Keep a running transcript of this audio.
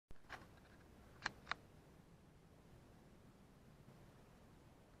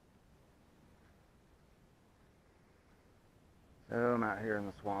So I'm out here in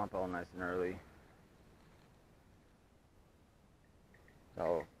the swamp all nice and early.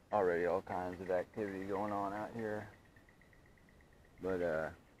 So already all kinds of activity going on out here. But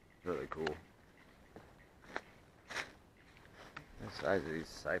it's really cool. The size of these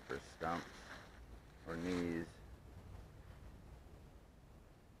cypress stumps or knees.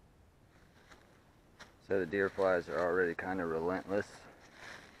 So the deer flies are already kind of relentless.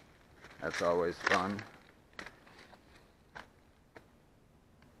 That's always fun.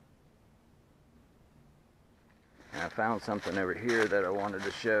 And I found something over here that I wanted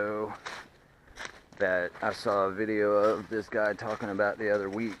to show that I saw a video of this guy talking about the other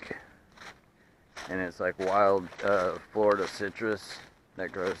week. And it's like wild Florida citrus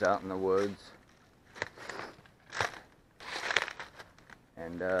that grows out in the woods.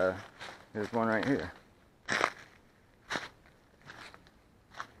 And there's one right here.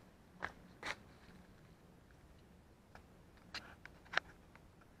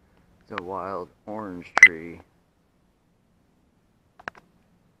 It's a wild orange tree.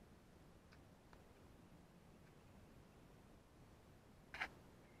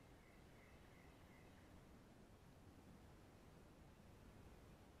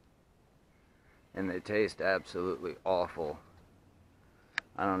 And they taste absolutely awful.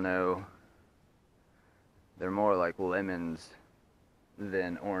 I don't know. They're more like lemons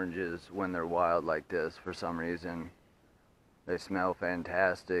than oranges when they're wild like this for some reason. They smell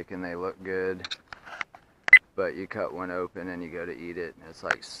fantastic and they look good. But you cut one open and you go to eat it and it's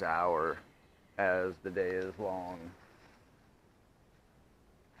like sour as the day is long.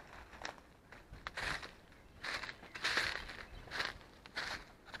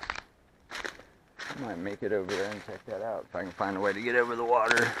 I might make it over there and check that out if I can find a way to get over the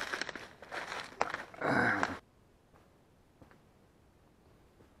water.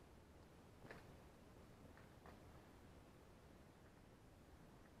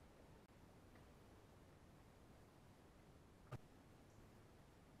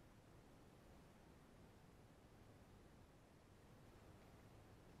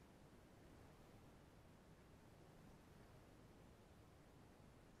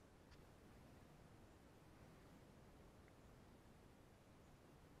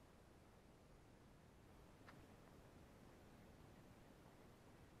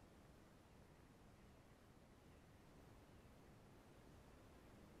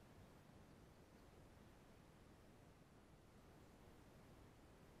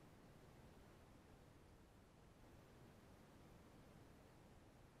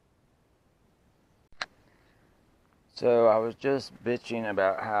 So I was just bitching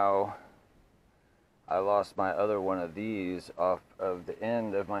about how I lost my other one of these off of the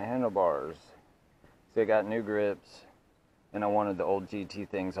end of my handlebars. So I got new grips and I wanted the old GT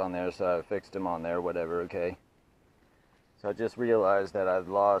things on there, so I fixed them on there, whatever, okay. So I just realized that I'd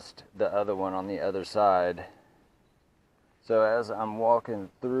lost the other one on the other side. So as I'm walking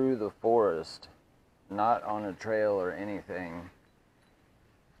through the forest, not on a trail or anything,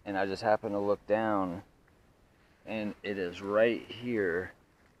 and I just happen to look down, and it is right here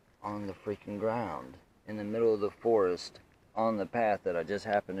on the freaking ground in the middle of the forest on the path that I just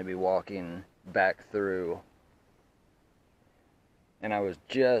happened to be walking back through. And I was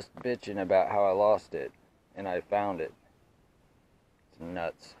just bitching about how I lost it and I found it. It's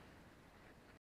nuts.